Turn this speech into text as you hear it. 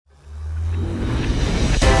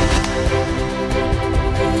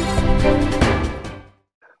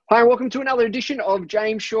Hi, and welcome to another edition of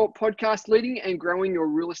James Short Podcast, Leading and Growing Your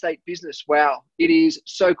Real Estate Business. Wow, it is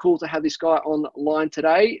so cool to have this guy online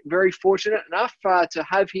today. Very fortunate enough to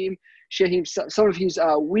have him share some of his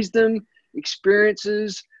wisdom,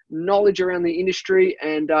 experiences, knowledge around the industry,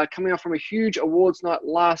 and coming off from a huge awards night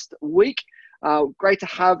last week. Great to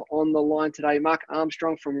have on the line today, Mark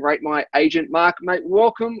Armstrong from Rate My Agent. Mark, mate,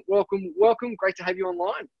 welcome. Great to have you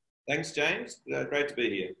online. Thanks, James. Great to be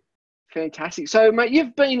here. Fantastic. So, mate,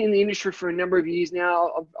 you've been in the industry for a number of years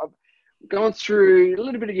now. I've gone through a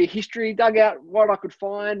little bit of your history, dug out what I could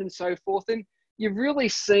find and so forth. And you've really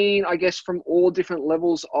seen, I guess, from all different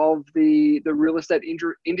levels of the real estate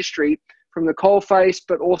industry, from the coalface,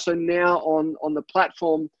 but also now on the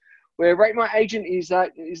platform where Rate My Agent is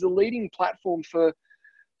the leading platform for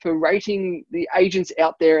rating the agents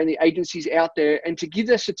out there and the agencies out there, and to give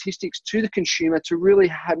their statistics to the consumer to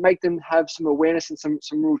really make them have some awareness and some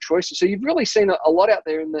real choices. So you've really seen a lot out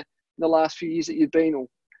there in the last few years that you've been, or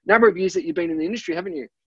number of years that you've been in the industry, haven't you?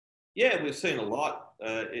 Yeah, we've seen a lot.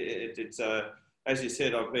 It's as you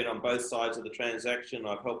said, I've been on both sides of the transaction.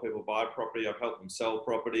 I've helped people buy property. I've helped them sell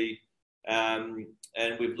property. And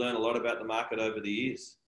we've learned a lot about the market over the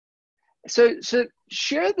years. So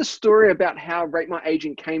share the story about how Rate My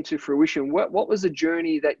Agent came to fruition. What was the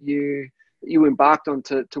journey that you embarked on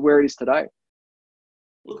to where it is today?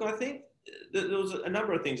 Look, I think there was a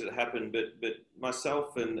number of things that happened, but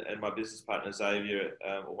myself and my business partner Xavier,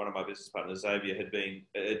 or one of my business partners Xavier, had been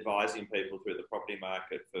advising people through the property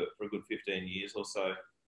market for a good 15 years or so.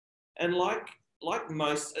 And like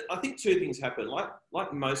most, I think two things happened.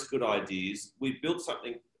 Like most good ideas, we built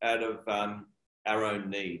something out of our own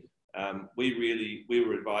need. We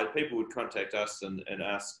were advised, people would contact us and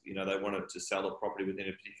ask, they wanted to sell a property within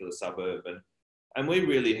a particular suburb, and we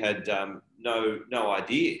really had no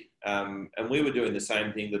idea. And we were doing the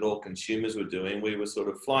same thing that all consumers were doing. We were sort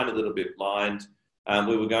of flying a little bit blind.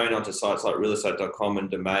 We were going onto sites like realestate.com and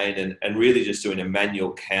Domain and really just doing a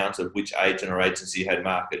manual count of which agent or agency had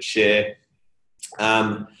market share.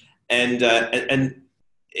 When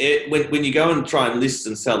you go and try and list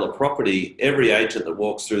and sell a property, every agent that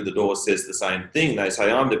walks through the door says the same thing. They say,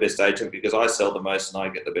 I'm the best agent because I sell the most and I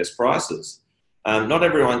get the best prices. Not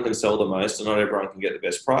everyone can sell the most and not everyone can get the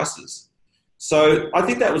best prices. So I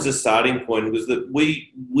think that was a starting point, was that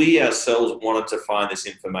we ourselves wanted to find this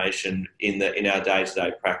information in our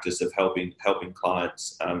day-to-day practice of helping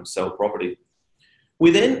clients sell property.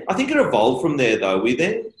 I think it evolved from there though.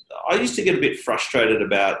 I used to get a bit frustrated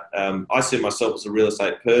about, I see myself as a real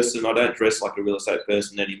estate person. I don't dress like a real estate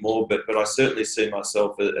person anymore, but I certainly see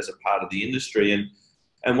myself as a part of the industry.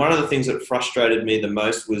 And one of the things that frustrated me the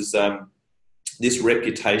most was this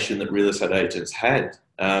reputation that real estate agents had.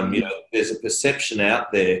 There's a perception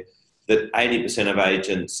out there that 80% of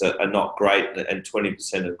agents are not great and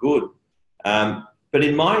 20% are good. But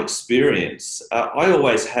in my experience, I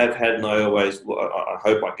always have had, and I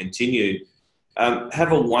hope I continue,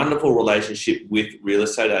 have a wonderful relationship with real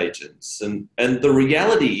estate agents. And the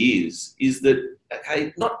reality is that,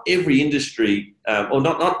 okay, not every industry, or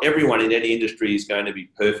not everyone in any industry is going to be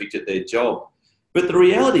perfect at their job. But the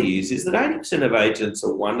reality is that 80% of agents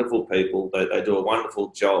are wonderful people. They do a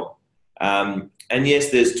wonderful job. And yes,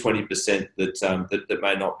 there's 20% that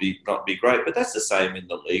may not be great, but that's the same in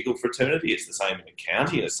the legal fraternity. It's the same in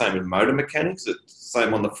accounting. It's the same in motor mechanics. It's the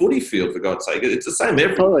same on the footy field, for God's sake. It's the same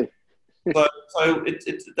everywhere. Totally. So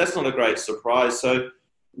that's not a great surprise. So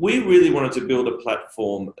we really wanted to build a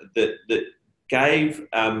platform that gave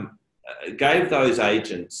those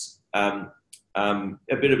agents a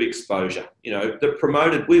bit of exposure. That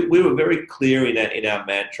promoted. We were very clear in our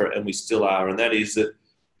mantra, and we still are, and that is that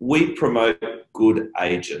we promote good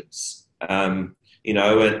agents, and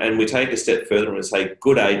we take a step further and we say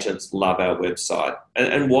good agents love our website.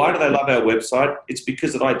 And why do they love our website? It's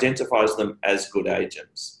because it identifies them as good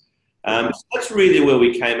agents. So that's really where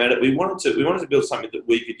we came at it. We wanted to build something that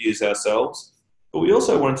we could use ourselves, but we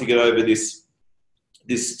also wanted to get over this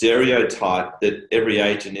stereotype that every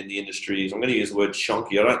agent in the industry is, I'm going to use the word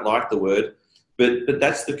shonky. I don't like the word, but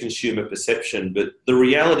that's the consumer perception. But the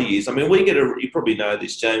reality is, you probably know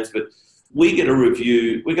this, James, but we get a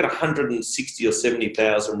review. We got 160 or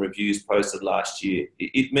 70,000 reviews posted last year.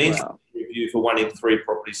 It means a review for 1 in 3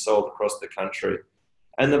 properties sold across the country.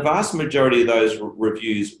 And the vast majority of those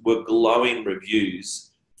reviews were glowing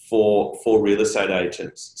reviews for real estate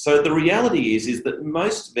agents. So the reality is that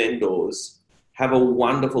most vendors have a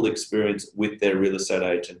wonderful experience with their real estate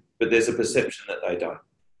agent, but there's a perception that they don't.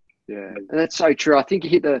 Yeah, and that's so true. I think you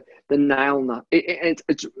hit the nail on the.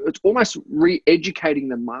 It's almost re-educating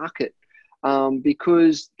the market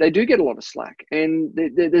because they do get a lot of slack, and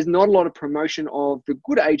there's not a lot of promotion of the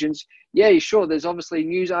good agents. Yeah, sure, there's obviously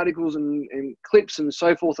news articles and clips and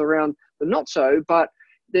so forth around the not so, but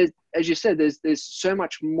there's, as you said, there's so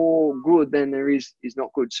much more good than there is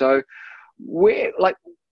not good. So we're like,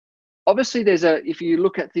 obviously if you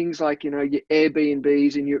look at things like, your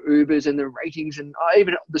Airbnbs and your Ubers and the ratings, and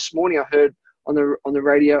even this morning I heard on the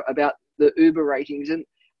radio about the Uber ratings,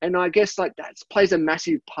 and I guess like that plays a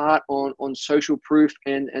massive part on social proof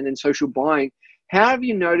and then social buying. How have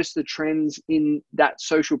you noticed the trends in that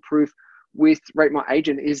social proof with Rate My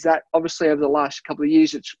Agent? Is that obviously over the last couple of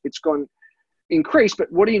years it's gone increased,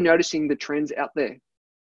 but what are you noticing the trends out there?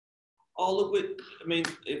 Oh, look, I mean,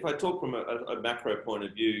 if I talk from a macro point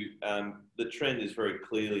of view, the trend is very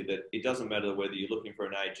clearly that it doesn't matter whether you're looking for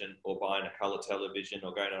an agent or buying a colour television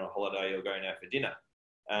or going on a holiday or going out for dinner.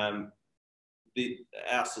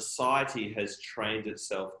 Our society has trained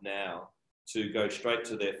itself now to go straight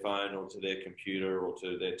to their phone or to their computer or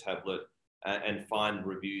to their tablet and find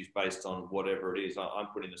reviews based on whatever it is. I'm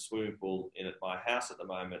putting a swimming pool in at my house at the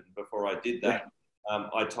moment. Before I did that,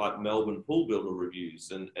 I typed Melbourne pool builder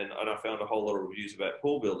reviews, and I found a whole lot of reviews about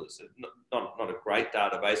pool builders. Not a great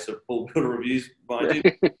database of pool builder reviews, mind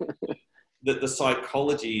you. The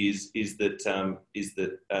psychology is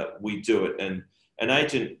that we do it. And an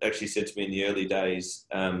agent actually said to me in the early days,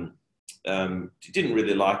 he didn't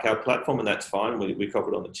really like our platform, and that's fine. We cop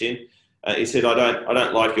it on the chin. He said, I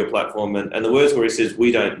don't like your platform, and the words were, he says,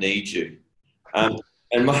 we don't need you. And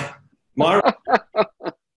my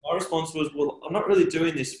response was, well, I'm not really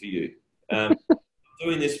doing this for you. I'm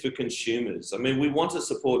doing this for consumers. I mean, we want to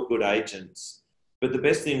support good agents, but the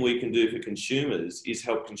best thing we can do for consumers is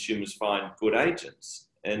help consumers find good agents.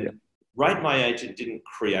 And Rate My Agent didn't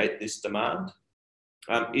create this demand.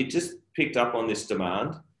 It just picked up on this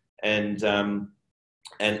demand and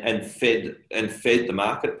fed the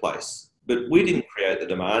marketplace. But we didn't create the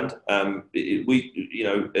demand.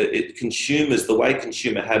 Consumers, the way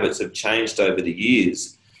consumer habits have changed over the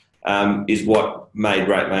years, is what made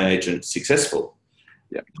Rate My Agent successful.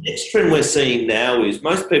 Yep. The next trend we're seeing now is,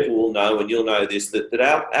 most people will know, and you'll know this, that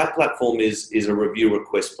our platform is a review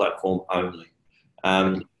request platform only.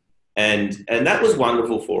 And that was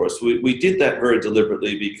wonderful for us. We did that very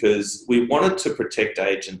deliberately because we wanted to protect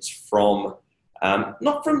agents from,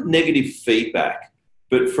 not from negative feedback,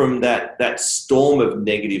 but from that storm of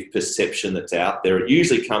negative perception that's out there. It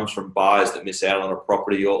usually comes from buyers that miss out on a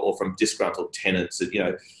property or from disgruntled tenants. It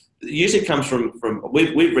usually comes from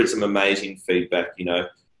we've read some amazing feedback.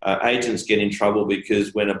 Agents get in trouble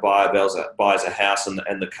because when a buyer buys a house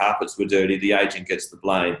and the carpets were dirty, the agent gets the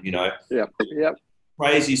blame. Yep.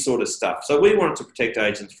 Crazy sort of stuff. So we wanted to protect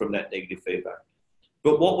agents from that negative feedback.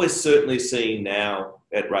 But what we're certainly seeing now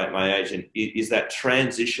at Rate My Agent is that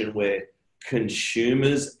transition where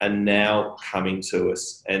consumers are now coming to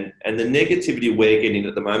us. And the negativity we're getting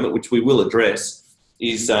at the moment, which we will address,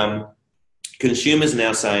 is consumers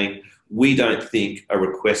now saying, we don't think a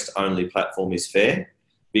request-only platform is fair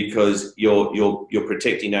because you're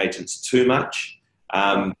protecting agents too much.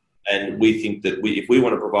 And we think that if we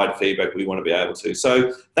want to provide feedback, we want to be able to.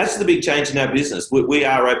 So that's the big change in our business. We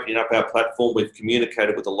are opening up our platform. We've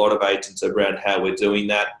communicated with a lot of agents around how we're doing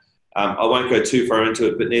that. I won't go too far into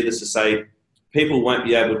it, but needless to say, people won't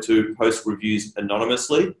be able to post reviews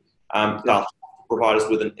anonymously. They'll provide us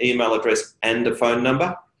with an email address and a phone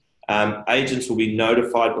number. Agents will be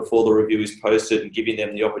notified before the review is posted and giving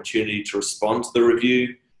them the opportunity to respond to the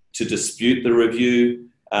review, to dispute the review,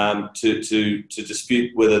 to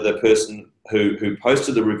dispute whether the person who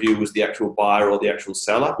posted the review was the actual buyer or the actual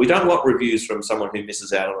seller. We don't want reviews from someone who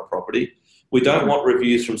misses out on a property. We don't want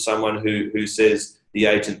reviews from someone who says the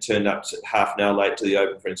agent turned up half an hour late to the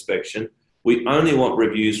open for inspection. We only want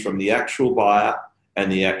reviews from the actual buyer and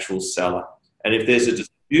the actual seller. And if there's a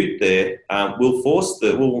dispute there,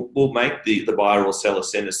 we'll make the buyer or seller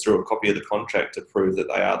send us through a copy of the contract to prove that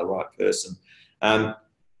they are the right person.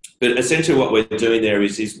 But essentially what we're doing there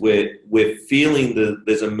is we're feeling that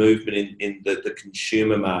there's a movement in the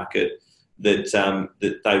consumer market that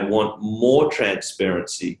they want more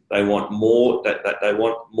transparency. They want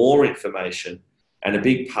more information. And a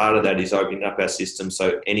big part of that is opening up our system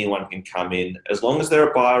so anyone can come in. As long as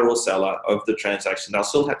they're a buyer or seller of the transaction, they'll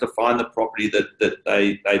still have to find the property that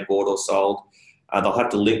they bought or sold. They'll have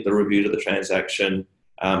to link the review to the transaction.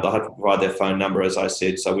 They'll have to provide their phone number, as I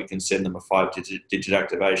said, so we can send them a 5-digit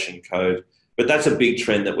activation code. But that's a big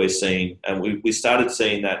trend that we're seeing. And we started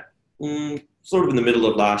seeing that sort of in the middle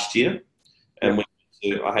of last year. And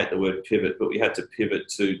I hate the word pivot, but we had to pivot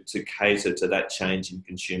to cater to that change in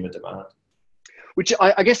consumer demand. which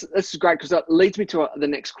I guess this is great because that leads me to the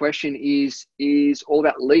next question is all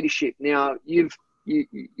about leadership. Now, you've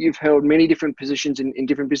held many different positions in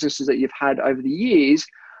different businesses that you've had over the years.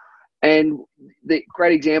 And the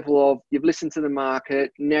great example of you've listened to the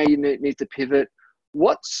market, now you need to pivot.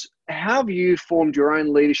 How have you formed your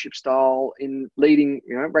own leadership style in leading,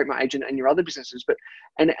 Rate My Agent and your other businesses?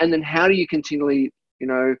 And then how do you continually,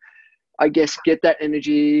 I guess, get that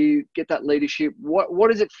energy, get that leadership? What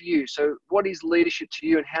is it for you? So what is leadership to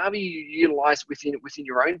you, and how do you utilize it within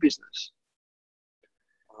your own business?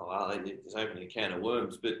 Oh, well, it's opening a can of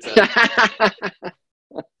worms, but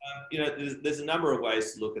there's a number of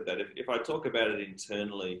ways to look at that. If I talk about it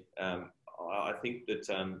internally, I think that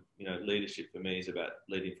leadership for me is about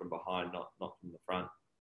leading from behind, not from the front.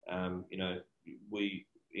 We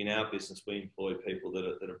in our business we employ people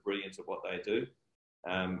that are brilliant at what they do,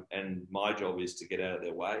 and my job is to get out of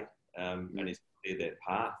their way and is to clear their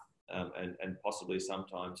path, and possibly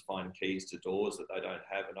sometimes find keys to doors that they don't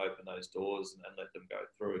have and open those doors and let them go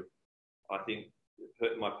through. I think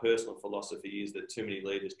my personal philosophy is that too many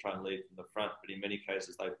leaders try and lead from the front, but in many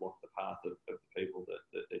cases they block the path of the people that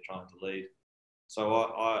they're trying to lead. So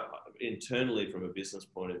I internally, from a business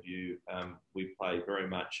point of view, we play very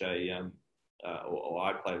much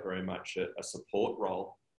I play very much a support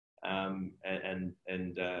role, and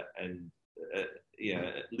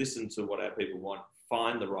listen to what our people want,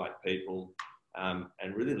 find the right people,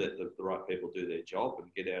 and really let the right people do their job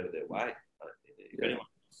and get out of their way.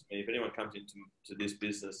 If anyone comes into this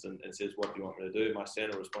business and says, "What do you want me to do?" my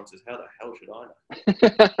standard response is, "How the hell should I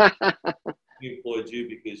know?" We employed you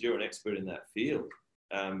because you're an expert in that field,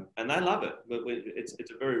 and they love it. But it's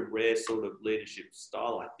a very rare sort of leadership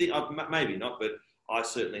style. I think maybe not, but I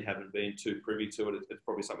certainly haven't been too privy to it. It's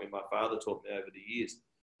probably something my father taught me over the years.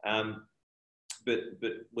 But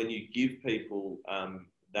when you give people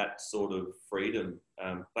that sort of freedom,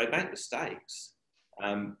 they make mistakes.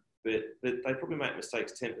 But they probably make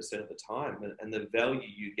mistakes 10% of the time, and the value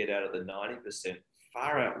you get out of the 90%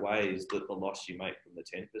 far outweighs the loss you make from the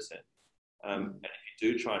 10%. And if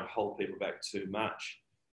you do try and hold people back too much,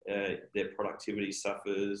 their productivity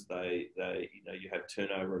suffers. You have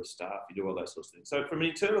turnover of staff. You do all those sorts of things. So from an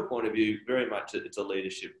internal point of view, very much it's a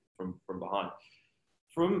leadership from behind.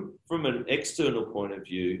 From an external point of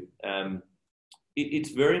view,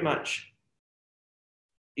 it's very much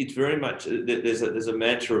there's a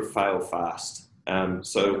mantra of fail fast.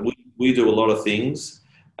 So we do a lot of things.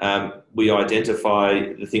 We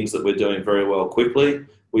identify the things that we're doing very well quickly.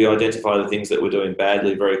 We identify the things that we're doing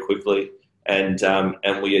badly very quickly, and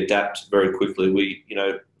we adapt very quickly.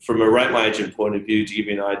 From a Rate My Agent point of view, to give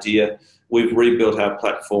you an idea, we've rebuilt our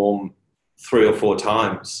platform 3 or 4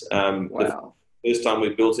 times. Wow. The first time we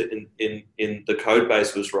built it in the code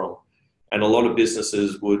base was wrong. And a lot of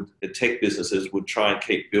tech businesses would try and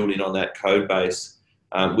keep building on that code base.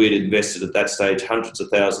 We'd invested at that stage hundreds of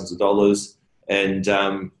thousands of dollars, and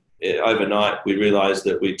overnight we realised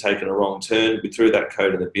that we'd taken a wrong turn. We threw that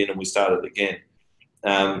code in the bin and we started again.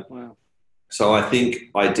 Wow. So I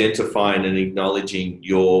think identifying and acknowledging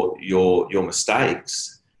your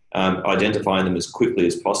mistakes, identifying them as quickly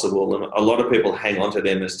as possible. And a lot of people hang on to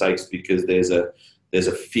their mistakes because there's a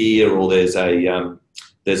fear, or there's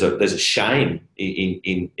a shame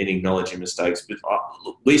in acknowledging mistakes. But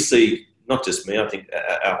we see, not just me, I think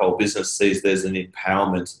our whole business sees there's an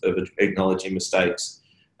empowerment of acknowledging mistakes,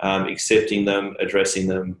 accepting them, addressing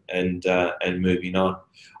them, and moving on.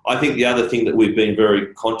 I think the other thing that we've been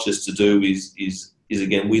very conscious to do is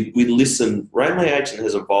again, we listen. Rate My Agent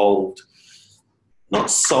has evolved, not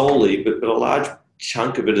solely, but a large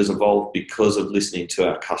chunk of it has evolved because of listening to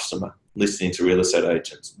our customer, listening to real estate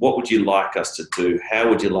agents. What would you like us to do? How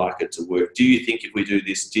would you like it to work? Do you think if we do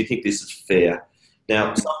this, do you think this is fair?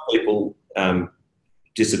 Now, some people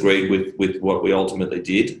disagreed with what we ultimately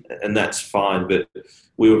did, and that's fine, but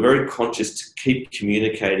we were very conscious to keep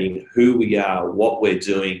communicating who we are, what we're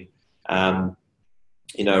doing.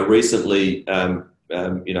 Recently, I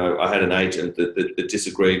had an agent that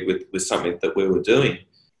disagreed with something that we were doing,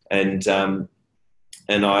 and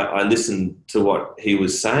I listened to what he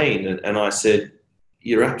was saying, and I said,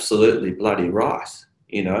 "You're absolutely bloody right,"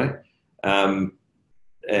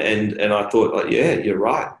 And I thought, yeah, you're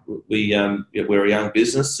right. We're a young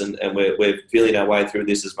business, and we're feeling our way through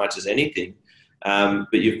this as much as anything.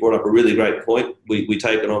 But you've brought up a really great point. We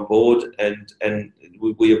take it on board, and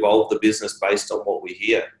we evolve the business based on what we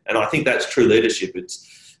hear. And I think that's true leadership.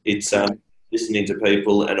 It's listening to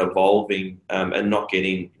people and evolving, and not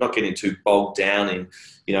getting too bogged down in,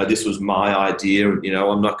 this was my idea.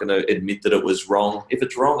 I'm not going to admit that it was wrong. If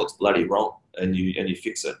it's wrong, it's bloody wrong, and you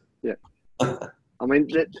fix it. Yeah. I mean,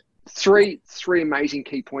 three amazing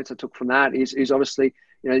key points I took from that is obviously,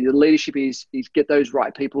 the leadership is get those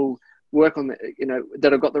right people, work on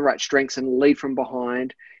that have got the right strengths and lead from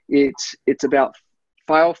behind. It's about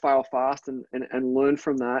fail fast and learn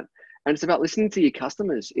from that. And it's about listening to your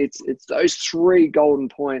customers. It's those three golden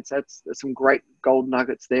points. That's some great gold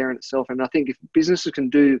nuggets there in itself. And I think if businesses can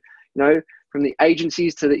do, from the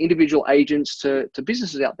agencies to the individual agents to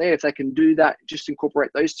businesses out there, if they can do that, just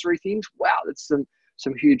incorporate those three things, wow, that's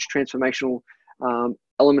some huge transformational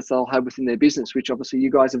elements they'll have within their business, which obviously you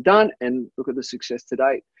guys have done, and look at the success to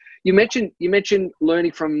date. You mentioned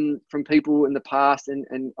learning from people in the past,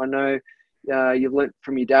 and I know you've learned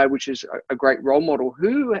from your dad, which is a great role model.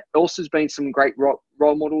 Who else has been some great role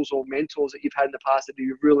models or mentors that you've had in the past that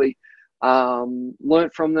you've really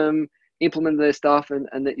learned from them, implemented their stuff,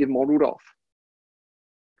 and that you've modeled off?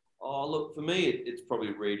 Oh, look, for me, it's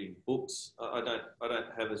probably reading books. I don't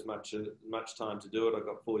have as much time to do it. I've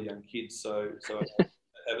got 4 young kids, so I don't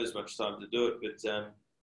have as much time to do it. But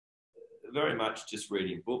very much just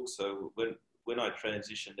reading books. So when I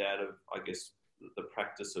transitioned out of, I guess, the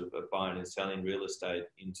practice of buying and selling real estate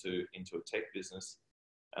into a tech business,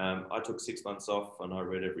 I took 6 months off and I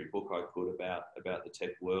read every book I could about the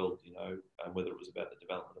tech world. Whether it was about the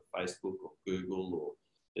development of Facebook or Google, or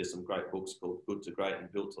there's some great books called Good to Great and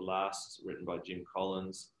Built to Last, written by Jim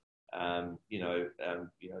Collins.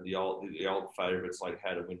 The old favourites like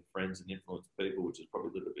How to Win Friends and Influence People, which is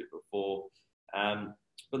probably a little bit before.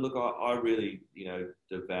 But look, I really,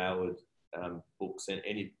 devoured books, and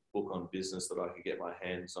any book on business that I could get my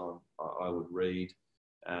hands on, I would read.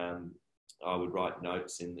 I would write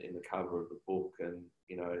notes in the cover of the book, and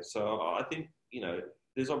so I think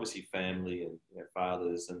there's obviously family and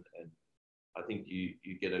fathers, and I think you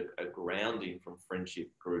get a grounding from friendship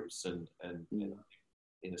groups, and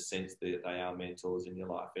in a sense that they are mentors in your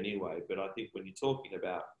life anyway. But I think when you're talking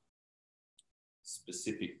about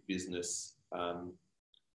specific business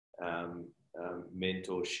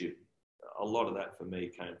mentorship, a lot of that for me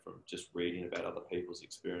came from just reading about other people's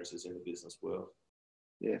experiences in the business world.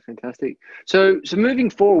 Yeah, fantastic. So moving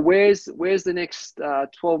forward, where's the next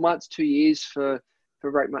 12 months, 2 years for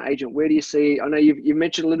Rate My Agent? Where do you see? I know you've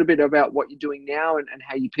mentioned a little bit about what you're doing now and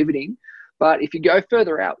how you're pivoting, but if you go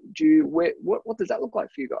further out, what does that look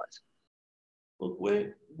like for you guys? Look,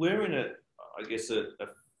 we're in a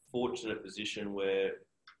fortunate position where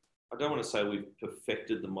I don't want to say we've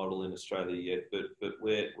perfected the model in Australia yet, but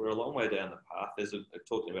we're a long way down the path.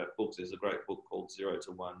 Talking about books, there's a great book called 0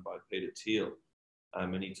 to 1 by Peter Thiel.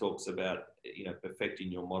 And he talks about,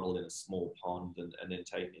 perfecting your model in a small pond and then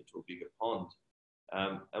taking it to a bigger pond.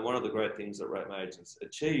 And one of the great things that Rate My Agents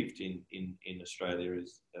achieved in Australia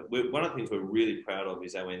is, one of the things we're really proud of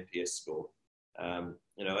is our NPS score. Our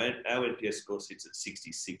NPS score sits at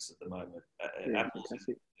 66 at the moment. Apple's at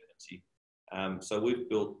 70. So we've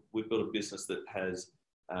built a business that has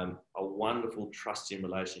a wonderful trusting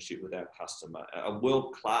relationship with our customer, a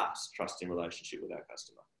world-class trusting relationship with our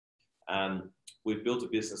customer. We've built a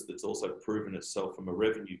business that's also proven itself from a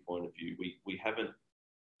revenue point of view. We haven't,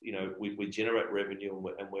 we generate revenue,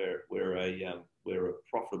 and we're a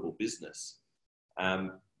profitable business,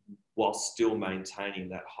 while still maintaining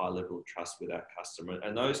that high level of trust with our customer.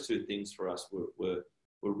 And those two things for us were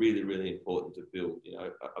really, really important to build.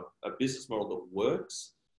 A business model that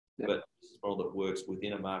works, but a business model that works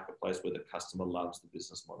within a marketplace where the customer loves the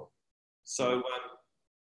business model. So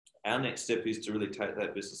our next step is to really take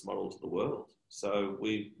that business model to the world. So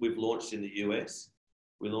we've launched in the US.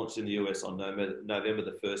 We launched in the US on November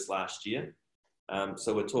the 1st last year.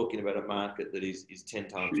 So we're talking about a market that is 10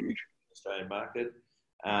 times bigger than the Australian market.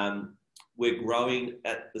 We're growing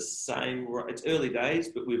at the same rate. It's early days,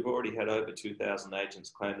 but we've already had over 2,000 agents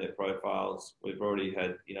claim their profiles. We've already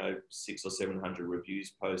had 600 or 700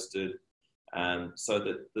 reviews posted. So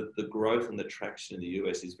that the growth and the traction in the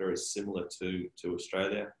US is very similar to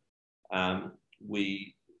Australia.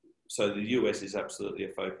 So the US is absolutely a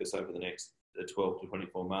focus over the next 12 to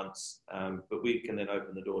 24 months, but we can then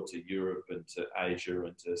open the door to Europe and to Asia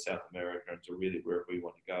and to South America and to really wherever we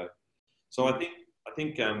want to go. So I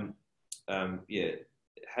think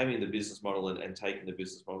having the business model and taking the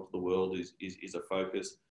business model to the world is a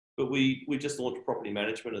focus. But we just launched property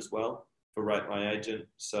management as well for Rate My Agent.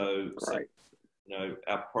 So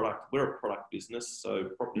our product, we're a product business, so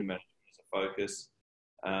property management is a focus.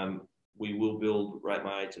 We will build Rate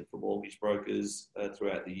My Agent for mortgage brokers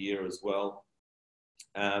throughout the year as well.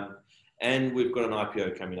 And we've got an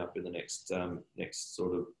IPO coming up in the next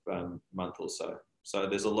sort of month or so. So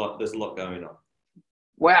there's a lot going on.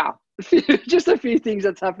 Wow. Just a few things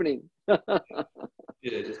that's happening.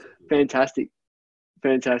 Yeah, Fantastic.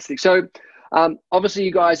 So Obviously,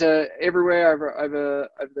 you guys are everywhere over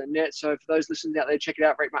the net. So for those listeners out there, check it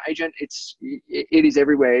out. Rate My Agent. It is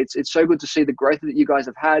everywhere. It's so good to see the growth that you guys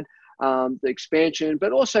have had, the expansion,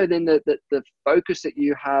 but also then the focus that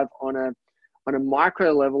you have on a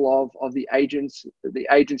micro level of the agents, the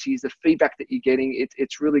agencies, the feedback that you're getting.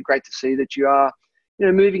 It's really great to see that you are,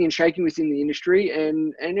 moving and shaking within the industry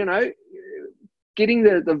and getting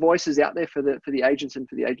the voices out there for the agents and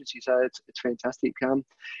for the agency. So it's fantastic.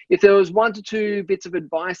 If there was 1 to 2 bits of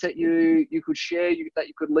advice that you could share, that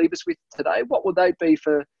you could leave us with today, what would they be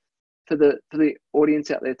for the audience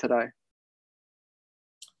out there today?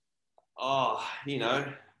 Oh,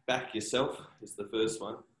 back yourself is the first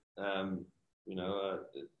one. I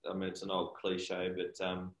mean, it's an old cliche, but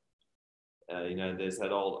there's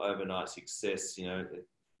that old overnight success.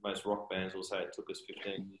 Most rock bands will say it took us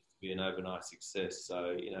 15 years to be an overnight success.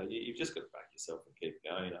 So you've just got to back yourself and keep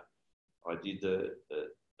going. I did a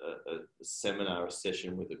seminar, a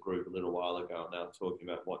session with a group a little while ago, and they were talking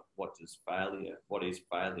about what is failure, how do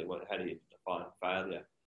you define failure,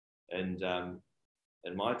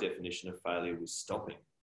 and my definition of failure was stopping.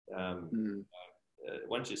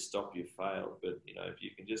 Once you stop, you fail. But if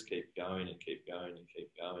you can just keep going and keep going and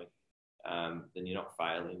keep going, then you're not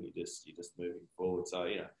failing. You're just moving forward. So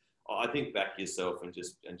I think back yourself and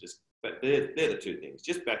just. But they're the two things.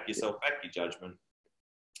 Just back yourself, back your judgment.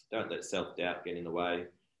 Don't let self-doubt get in the way,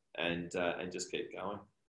 and just keep going.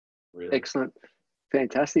 Really. Excellent,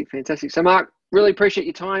 fantastic. So, Mark, really appreciate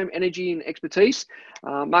your time, energy, and expertise.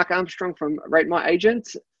 Mark Armstrong from Rate My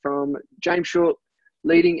Agent, from James Short,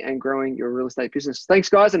 leading and growing your real estate business. Thanks,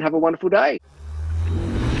 guys, and have a wonderful day.